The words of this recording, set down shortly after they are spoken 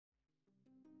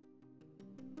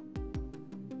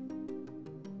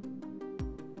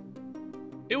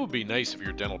It would be nice if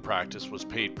your dental practice was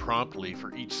paid promptly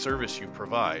for each service you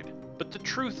provide, but the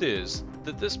truth is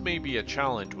that this may be a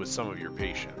challenge with some of your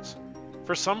patients.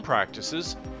 For some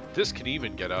practices, this can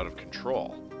even get out of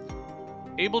control.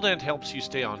 ABELDent helps you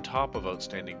stay on top of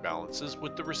outstanding balances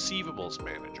with the Receivables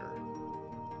Manager.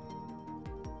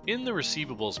 In the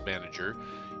Receivables Manager,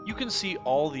 you can see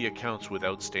all the accounts with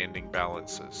outstanding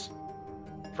balances.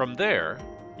 From there,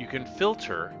 you can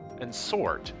filter and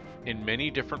sort in many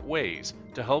different ways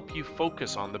to help you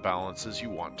focus on the balances you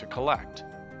want to collect.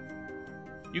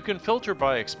 You can filter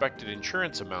by expected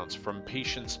insurance amounts from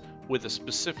patients with a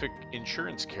specific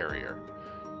insurance carrier.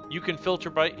 You can filter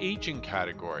by aging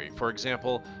category, for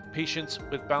example, patients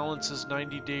with balances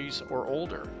 90 days or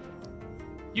older.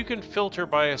 You can filter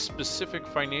by a specific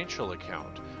financial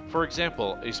account, for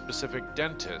example, a specific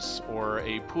dentist or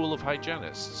a pool of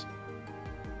hygienists.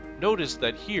 Notice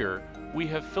that here we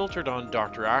have filtered on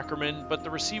Dr. Ackerman, but the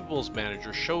Receivables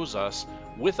Manager shows us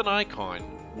with an icon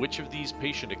which of these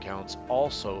patient accounts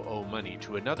also owe money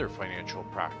to another financial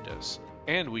practice,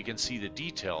 and we can see the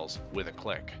details with a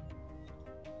click.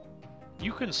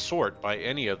 You can sort by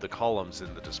any of the columns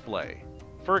in the display.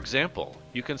 For example,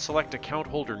 you can select account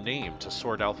holder name to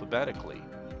sort alphabetically.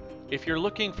 If you're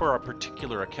looking for a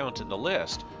particular account in the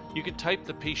list, you can type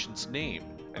the patient's name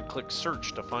and click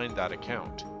search to find that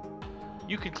account.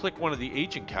 You can click one of the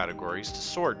aging categories to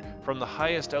sort from the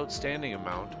highest outstanding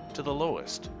amount to the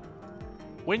lowest.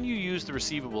 When you use the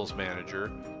Receivables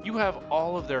Manager, you have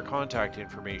all of their contact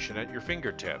information at your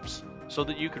fingertips so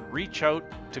that you can reach out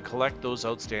to collect those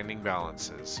outstanding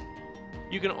balances.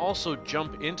 You can also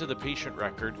jump into the patient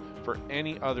record for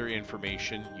any other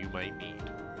information you might need.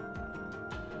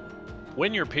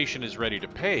 When your patient is ready to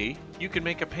pay, you can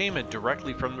make a payment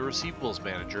directly from the Receivables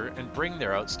Manager and bring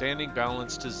their outstanding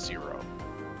balance to zero.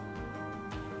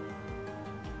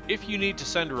 If you need to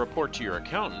send a report to your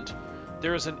accountant,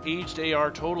 there is an Aged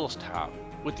AR Totals tab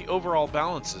with the overall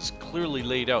balances clearly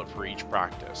laid out for each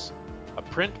practice. A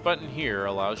print button here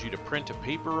allows you to print a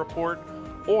paper report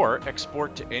or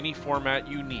export to any format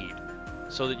you need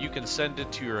so that you can send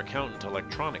it to your accountant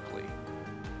electronically.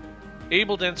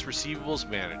 ABELDent's Receivables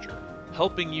Manager,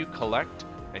 helping you collect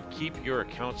and keep your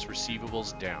accounts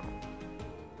receivables down.